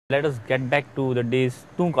Let us get back to the days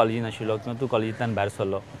तूं कॉलेजीन आशिल्लो किंवा तूं कॉलेजींतल्यान भायर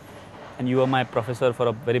सरलो and you were my professor for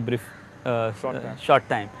a very brief short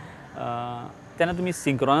time. तेन्ना तुमी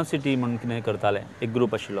synchronicity म्हणून कितें करताले एक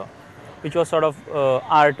ग्रूप आशिल्लो which was sort of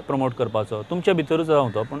art promote करपाचो तुमच्या भितरूच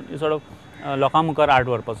जावं तो पूण sort of लोकां मुखार आर्ट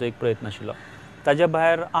व्हरपाचो एक प्रयत्न आशिल्लो ताज्या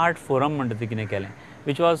भायर आर्ट फोरम म्हणटा तें कितें केलें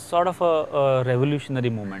which was sort of a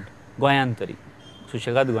revolutionary movement गोंयांत तरी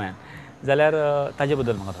सुशेगाद गोंयांत जाल्यार ताजे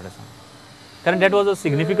बद्दल म्हाका थोडें सांग कारण that was a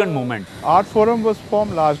significant movement. Art Forum was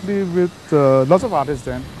formed largely with lots of artists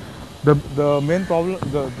then. The main problem,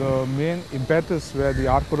 the main impetus where the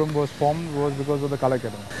Art Forum was formed was because of the Color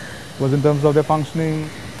Academy. It was in terms of their functioning,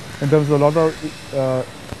 in terms of a lot of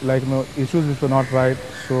issues which were not right.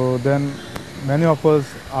 So then many of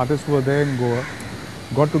us artists who were there in Goa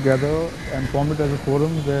got together and formed it as a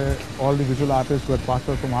forum where all the visual artists who had passed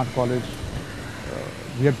out from art college,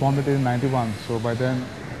 we had formed it in '91. So by then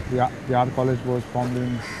the art college was formed in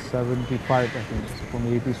 '75, I think, from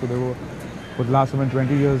 80. So they were, for the last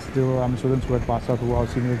 20 years, there were students who had passed out, who are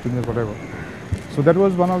seniors, juniors, whatever. So that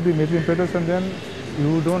was one of the major impetus. And then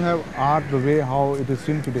you don't have art the way how it is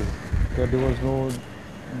seen today. That there was no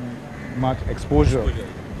much exposure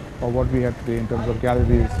of what we have today in terms of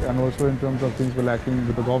galleries, and also in terms of things were lacking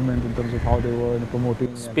with the government in terms of how they were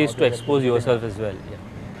promoting space to expose yourself as well. Yeah.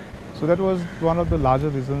 So that was one of the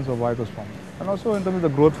larger reasons of why it was formed. And also in terms of the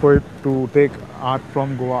growth for it to take art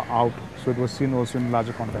from Goa out, so it was seen also in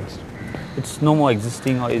larger context. It's no more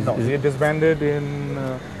existing, or is it disbanded in,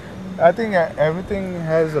 I think everything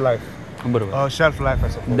has a life, a shelf life, I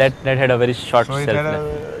suppose. That had a very short so shelf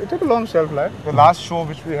life. It had a long shelf life. The last show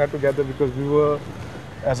which we had together, because we were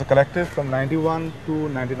as a collective from '91 to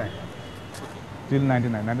 '99, till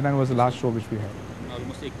 '99. '99 was the last show which we had.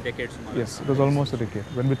 Almost a decade. Yes, it was almost a decade.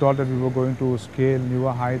 When we thought that we were going to scale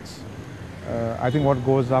newer heights, I think what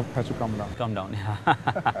goes up has to come down. Come down,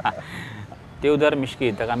 yeah. Theodore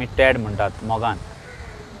Mesquita, ताका आमी TED म्हणटात मोगान.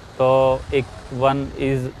 So, one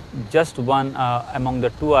is just one among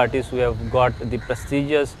the two artists who have got the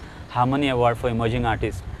prestigious Harmony Award for Emerging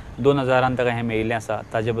Artists. 2000 ताका हें मेळिल्लें आसा,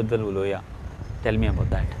 ताजे बद्दल उलोवया. Tell me about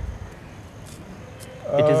that.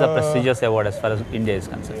 It is a prestigious award as far as India is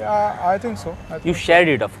concerned. Yeah, I think so. You shared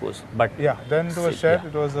it, of course, but yeah, then it was shared. Yeah.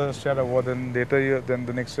 It was a shared award. And later year, then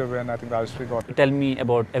the next year, when I think Rajshri got it. Tell me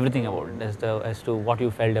about everything about it, as to what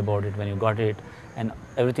you felt about it when you got it, and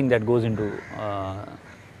everything that goes into.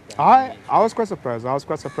 I was quite surprised. I was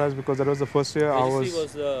quite surprised because that was the first year I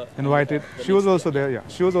was invited. She was also there. Yeah,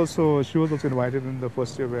 she was also invited in the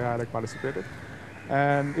first year where I participated,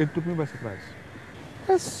 and it took me by surprise.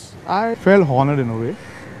 Yes, I felt honored in a way,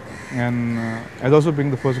 and as also being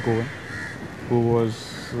the first Goan who was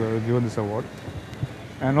given this award,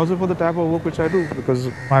 and also for the type of work which I do, because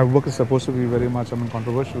my work is supposed to be very much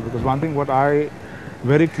controversial. Because one thing what I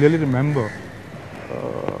very clearly remember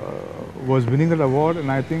was winning that award,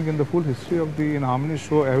 and I think in the full history of the In Harmony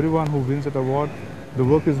show, everyone who wins that award, the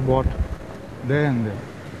work is bought there and then,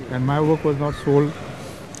 and my work was not sold,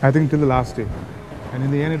 I think, till the last day. And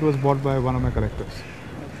in the end, it was bought by one of my collectors.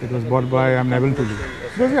 It was bought by Neville Tully.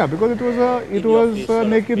 Because it was a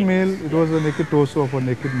naked male. It was a naked torso of a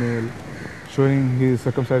naked male, showing his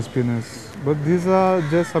circumcised penis. But these are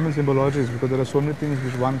just some symbologies, because there are so many things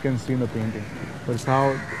which one can see in a painting. But it's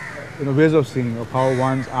how, ways of seeing, of how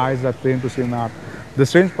one's eyes are trained to see in art. The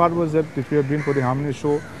strange part was that if you have been for the Harmony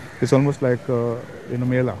show, it's almost like in a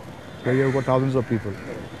Mela, where you have got thousands of people.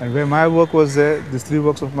 And where my work was there, these three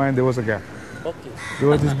works of mine, there was a gap. Okay. There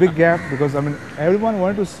was this big gap because everyone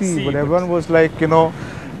wanted to see, but everyone was like,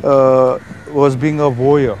 was being a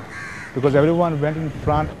voyeur, because everyone went in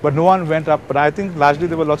front, but no one went up. But I think largely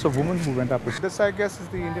there were lots of women who went up. This, I guess, is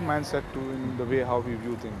the Indian mindset too, in the way how we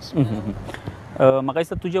view things. म्हाका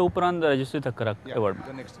दिसता तुज्या उपरांत Rajshree थक्कराक award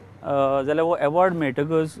जाल्यार हो award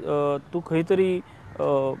मेळटकच तूं खंय तरी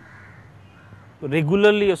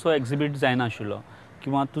रेगुलरली असो एक्झिबीट जायना आशिल्लो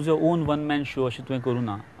किंवा तुजो ओन वन मॅन शो अशें तुवें करूं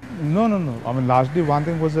ना. No. Largely one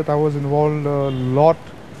thing was that I was involved a lot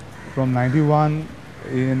from '91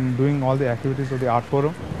 in doing all the activities of the Art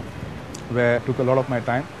Forum, where it took a lot of my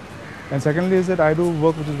time. And secondly is that I do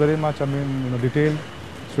work which is very much, detailed,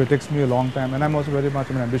 so it takes me a long time. And I'm also very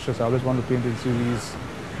much ambitious. I always want to paint in series,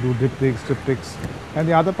 do diptychs, triptychs. And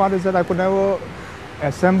the other part is that I could never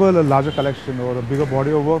assemble a larger collection or a bigger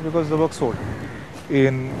body of work because the work sold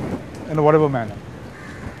in whatever manner.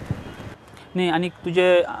 न्ही आनी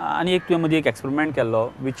एक तुवें मदीं एक experiment केल्लो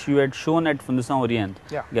which you had shown eight फुंदुसां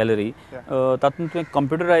ओरियंत gallery तातूंत तुवें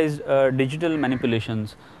computerized digital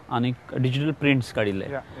मॅनिपुलेशन्स आनी डिजिटल प्रिंट्स काडिल्ले.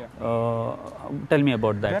 टेल मी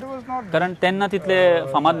अबाउट दॅट, कारण तेन्ना तितले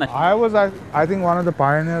फामाद नाशिल्ले. I was, I think, one of the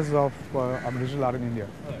pioneers of digital art in India.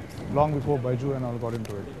 long before Baiju and all got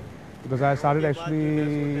into it. Because I started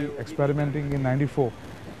actually experimenting in '94.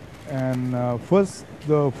 And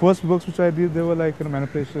the first books which I did, they were like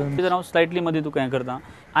manipulation. Now slightly मध्ये तू काय करता?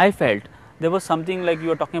 I felt there was something like you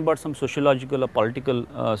were talking about some sociological or political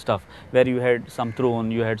stuff where you had some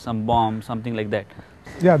throne, you had some bomb, something like that.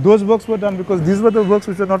 Yeah, those works were done because these were the works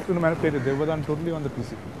which were not manipulated. They were done totally on the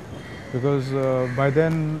PC. Because by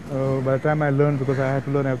then, by the time I learned, because I had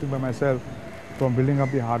to learn everything by myself, from building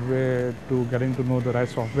up the hardware to getting to know the right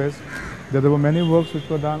softwares, there were many works which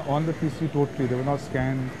were done on the PC totally. They were not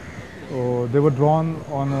scanned. Or they were drawn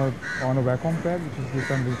on a vacuum pad, which is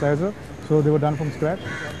some digitizer. So they were done from scratch.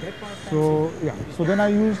 So yeah. So then I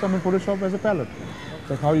used Photoshop as a palette,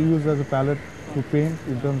 like how you use as a palette to paint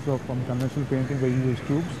in terms of from conventional painting where you use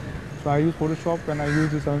tubes. So I use Photoshop and I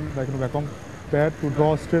use this like a vacuum pad to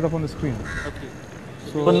draw straight up on the screen. Okay.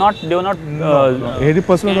 So they were not.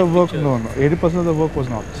 80% of the work, no, 80% of the work was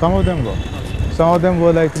not. Some of them were. Some of them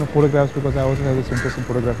were like photographs because I also have this interest in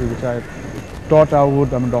photography, which I thought I would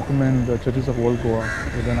document the churches of old Goa,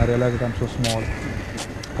 but then I realized that I'm so small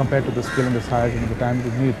compared to the skill and the size and the time it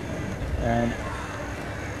would need. And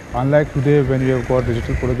unlike today when you have got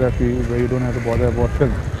digital photography where you don't have to bother about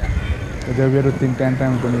film, there we had to think 10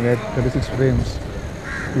 times when you had 36 frames.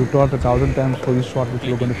 You thought 1,000 times for each shot which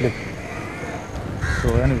you were going to click.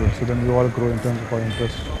 So anyway, so then we all grow in terms of our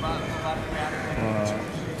interest.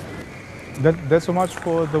 That's so much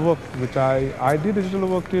for the work which I did digital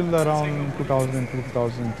work till around 2002,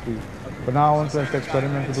 2003. But now I want to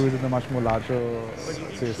experiment to do it in a much more larger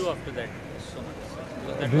space. After that,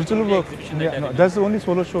 Digital work, yeah, no, that's the only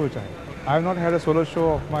solo show which I have. I have not had a solo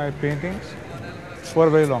show of my paintings for a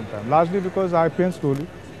very long time. Largely because I paint slowly.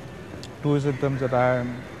 Two is in terms that I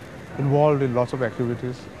am involved in lots of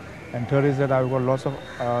activities, and third is that I've got lots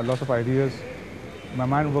of ideas. My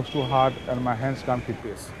mind works too hard and my hands can't keep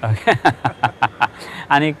pace. Okay.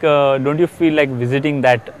 Anik, don't you feel like visiting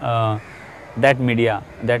that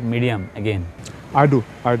medium again? I do.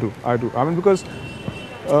 I mean, because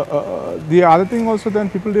the other thing also, then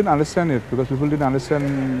people didn't understand it, because people didn't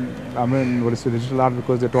understand, I mean, what is the digital art,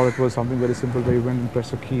 because they thought it was something very simple where you went and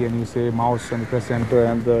press a key and you say mouse and you press enter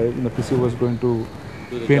and the PC was going to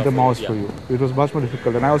paint a mouse for you. It was much more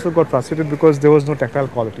difficult, and I also got frustrated because there was no tactile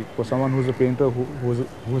quality. For someone who's a painter,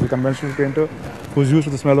 who's a conventional painter, who's used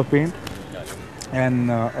to the smell of paint and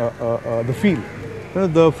the feel,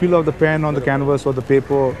 the feel of the pen on the canvas or the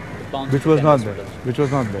paper, which was not there.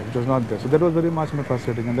 So that was very much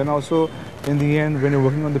frustrating. And then also, in the end, when you're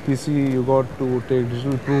working on the PC, you got to take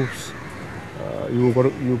digital proofs. You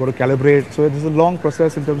got to calibrate. So it's a long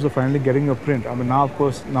process in terms of finally getting your print. I mean, now of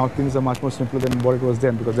course, now things are much more simpler than what it was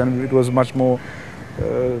then, because then it was much more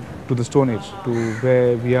to the Stone Age, to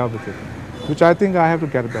where we are with it. Which I think I have to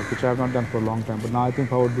get back, which I have not done for a long time. But now I think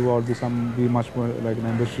if I would do, I would be much more like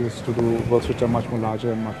ambitious to do works which are much more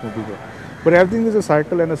larger and much more bigger. But everything is a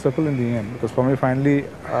cycle and a circle in the end, because for me, finally,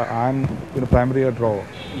 I'm primarily a drawer,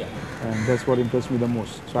 and that's what interests me the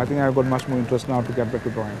most. So I think I've got much more interest now to get back to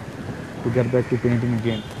drawing, to get back to painting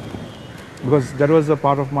again, because that was a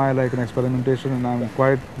part of my an experimentation, and I'm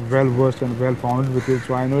quite well versed and well founded with it,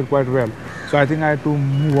 so I know it quite well. So I think I had to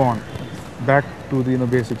move on back to the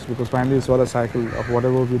basics, because finally it's all a cycle of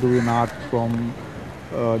whatever we do in art, from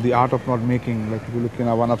the art of not making. Like if you look in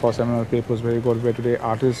one of our seminar papers where you got where today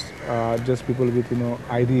artists are just people with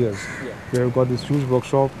ideas. Yeah. We have got this huge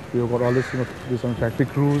workshop. We have got all this these factory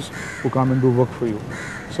crews who come and do work for you.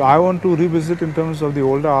 So I want to revisit in terms of the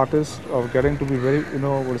older artists of getting to be very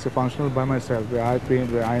functional by myself, where I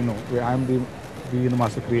paint, where I know, where I'm the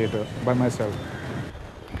master creator by myself.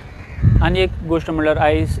 And एक गोष्ट म्हणल्यार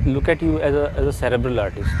I look at you as a cerebral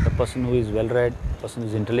artist, the person who is well read, person who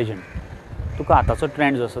is intelligent. तुका आताचो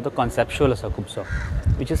trend जो आसा तो conceptual आसा खुबसो,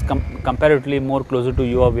 which is comparatively more closer to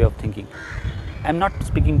your way of thinking. I'm not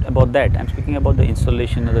speaking about that. I'm speaking about the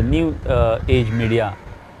installation of the new age media.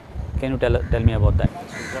 Can you tell me about that?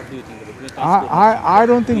 So what do you think about it? I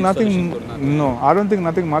don't think nothing. No, I don't think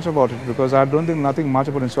nothing much about it, because I don't think nothing much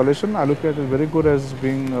about installation. I look at it very good as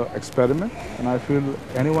being an experiment, and I feel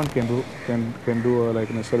anyone can do an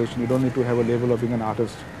installation. You don't need to have a label of being an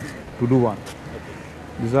artist to do one.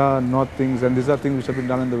 These are not things, and these are things which have been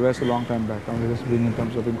done in the West a long time back. I mean, just being in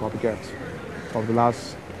terms of being copycats of the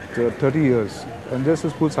last 30 years, and just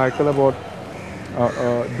this full cycle about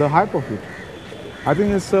the hype of it. I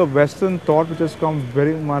think it's a Western thought which has come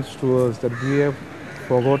very much to us, that we have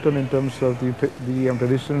forgotten in terms of the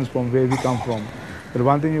traditions from where we come from. But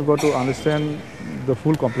one thing you've got to understand, the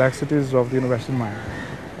full complexities of the Western mind,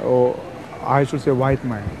 or I should say white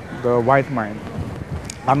mind, the white mind.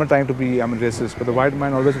 I'm not trying to be racist, but the white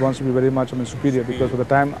man always wants to be very much superior, because for the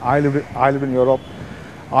time I lived in Europe,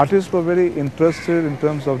 artists were very interested in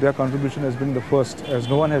terms of their contribution as being the first, as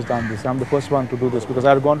no one has done this. I'm the first one to do this, because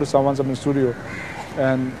I had gone to someone's studio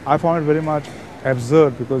and I found it very much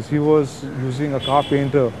absurd, because he was using a car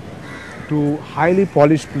painter to highly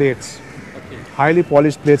polished plates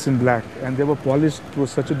in black, and they were polished to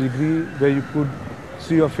such a degree where you could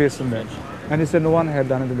see your face in them. And he said no one had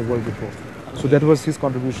done it in the world before. So that was his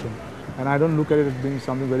contribution. And I don't look at it as being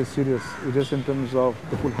something very serious. It's just in terms of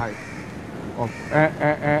the full height.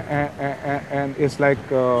 And it's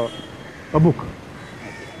like a book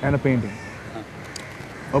and a painting.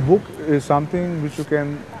 A book is something which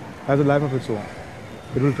has a life of its own.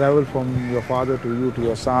 It will travel from your father to you, to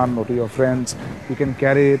your son, or to your friends. You can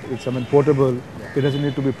carry it. It's portable. It doesn't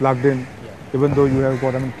need to be plugged in. Even though you have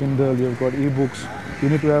got Kindle, you have got e-books, you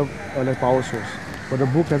need to have like power source. But a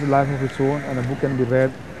book has a life of its own, and a book can be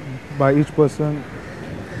read by each person.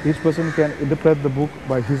 Each person can interpret the book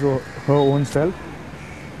by his or her own self.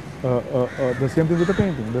 The same thing with the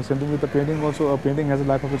painting. The same thing with the painting also. A painting has a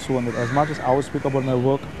life of its own. As much as I would speak about my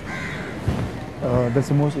work, that's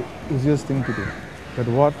the most easiest thing to do. That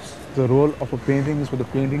what's the role of a painting is for the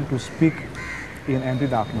painting to speak in empty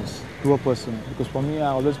darkness to a person. Because for me,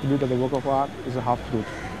 I always believe that the work of art is a half-truth.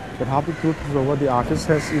 That half-truth is of what the artist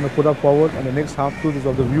has put up forward, and the next half-truth is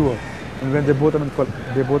of the viewer. And when they both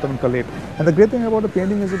collate. And the great thing about the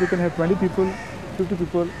painting is that you can have 20 people, 50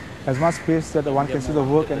 people, as much space that one can see the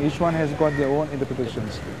work, and each one has got their own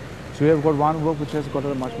interpretations. So you have got one work which has got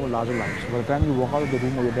a much more larger life. So by the time you walk out of the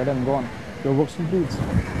room or you're dead and gone, your work still breathes.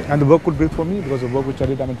 And the work could breathe for me, because the work which I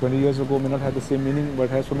did 20 years ago may not have the same meaning but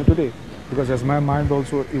it has for me today. Because as my mind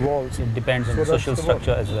also evolves. It depends on the social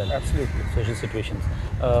structure as well. Absolutely. Social situations.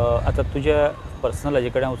 आता तुझ्या personal हाजे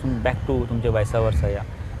कडेन वचून back to तुमचे वायसा वर्सा या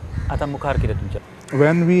आता मुखार कितें तुमच्या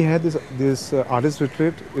When we had this artist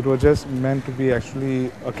retreat, it was just meant to be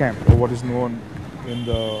actually a camp, or what is known in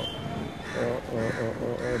the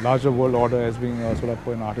larger world order as being sort of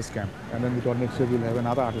an artist camp. And then we thought next year we'll have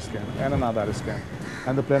another artist camp and another artist camp.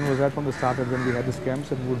 And the plan was that from the start, that when we had these camps,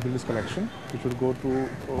 that we would build this collection, which would go to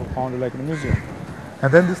found like in a museum.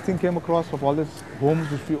 And then this thing came across of all these homes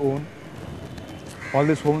which we own,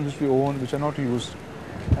 which are not used,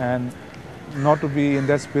 and not to be in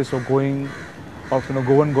that space of going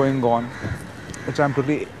gone, which I'm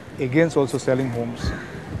totally against also selling homes.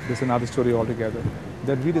 This is another story altogether.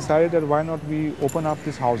 That we decided that why not we open up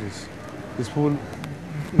these houses, this full,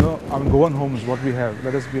 Goan homes, what we have.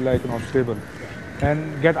 Let us be like stable,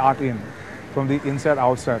 and get art in from the inside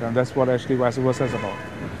outside, and that's what actually vice versa is about.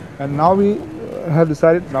 And now we have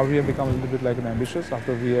decided. Now we have become a little bit like ambitious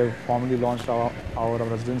after we have formally launched our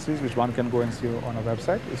residencies, which one can go and see on our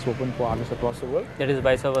website. It's open for artists across the world. That is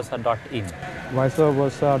viceversa.in.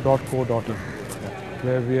 Viceversa.co.in,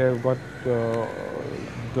 where we have got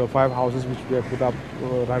the 5 houses which we have put up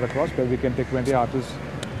right across, where we can take 20 artists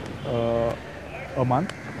a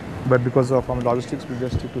month. But because of logistics, we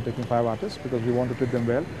just stick to taking 5 artists, because we want to treat them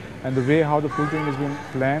well. And the way how the full thing is being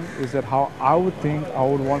planned is that how I would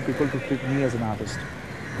want people to treat me as an artist.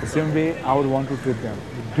 The same way I would want to treat them,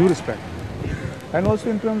 with due respect. And also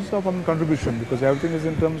in terms of contribution, because everything is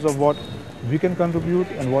in terms of what we can contribute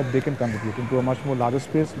and what they can contribute into a much more larger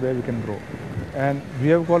space where we can grow. And we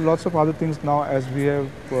have got lots of other things now, as we have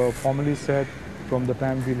formally said from the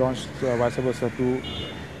time we launched Vice Versa 2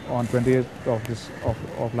 on 28th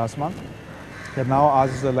of last month. That now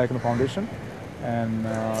ours is like a foundation, and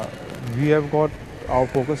we have got our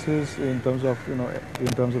focuses in terms of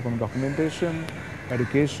documentation,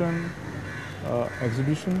 education,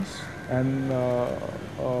 exhibitions, and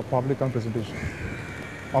public presentation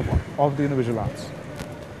of the visual arts.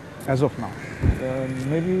 As of now,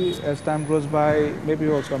 maybe as time goes by, maybe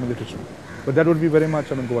also literature, but that would be very much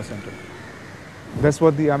Goa centered. That's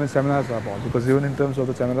what the seminars are about, because even in terms of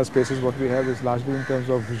the seminar spaces, what we have is largely in terms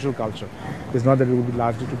of visual culture. It's not that it would be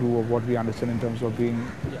largely to do of what we understand in terms of being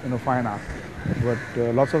fine art, but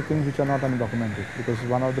lots of things which are not documented. Because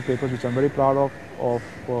one of the papers which I'm very proud of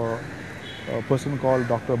a person called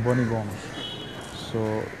Dr. Bernie Gomes.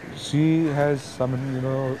 So she has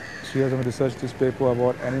researched this paper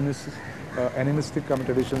about animistic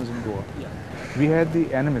traditions in Goa. Yeah. We had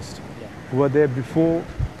the animists who were there before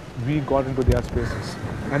we got into their spaces,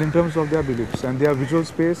 and in terms of their beliefs and their visual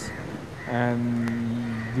space and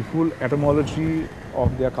the full etymology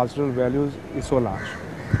of their cultural values is so large.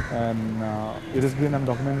 And it has been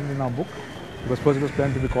documented in our book, because first it was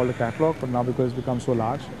planned to be called a catalog, but now because it's become so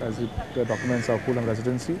large, as the documents are full of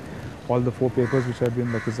residency, all the 4 papers which have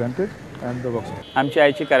been presented and the workshop. आमची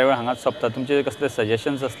आयची कार्यावळ हांगाच सोंपता. तुमचे कसले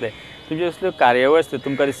suggestions असले, तुमचे कसल्यो कार्यावळ असले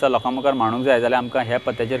तुमकां दिसता लोकां मुखार मांडूंक जाय जाल्यार आमकां ह्या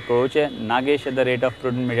पत्त्याचेर कळोवचें,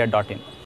 nagesh@prudentmedia.in.